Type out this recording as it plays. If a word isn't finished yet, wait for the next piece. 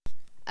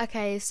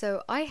Okay,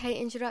 so I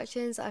hate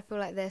introductions. I feel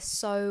like they're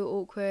so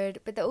awkward,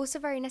 but they're also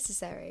very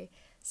necessary.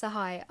 So,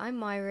 hi, I'm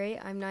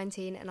Myri, I'm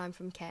 19, and I'm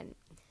from Kent.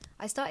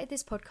 I started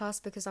this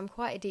podcast because I'm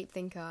quite a deep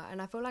thinker,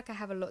 and I feel like I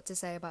have a lot to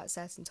say about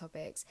certain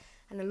topics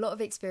and a lot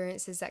of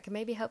experiences that can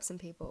maybe help some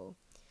people.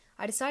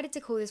 I decided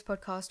to call this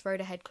podcast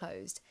Road Ahead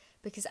Closed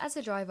because, as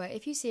a driver,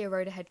 if you see a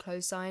Road Ahead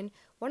Closed sign,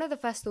 one of the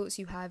first thoughts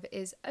you have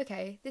is,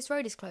 okay, this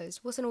road is closed,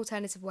 what's an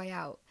alternative way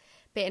out?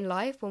 But in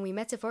life, when we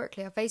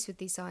metaphorically are faced with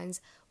these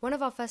signs, one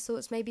of our first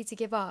thoughts may be to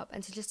give up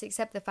and to just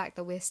accept the fact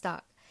that we're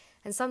stuck.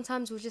 And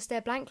sometimes we'll just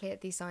stare blankly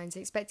at these signs,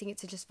 expecting it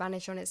to just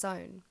vanish on its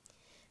own.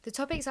 The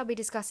topics I'll be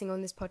discussing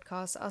on this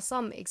podcast are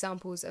some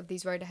examples of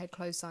these road ahead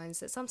closed signs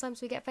that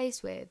sometimes we get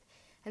faced with.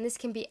 And this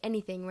can be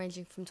anything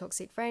ranging from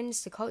toxic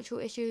friends to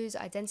cultural issues,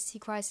 identity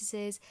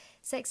crises,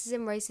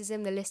 sexism,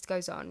 racism, the list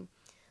goes on.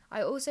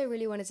 I also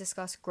really want to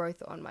discuss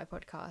growth on my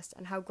podcast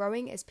and how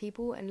growing as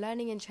people and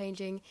learning and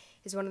changing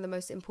is one of the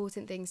most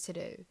important things to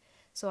do.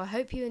 So I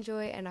hope you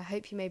enjoy and I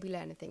hope you maybe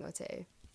learn a thing or two.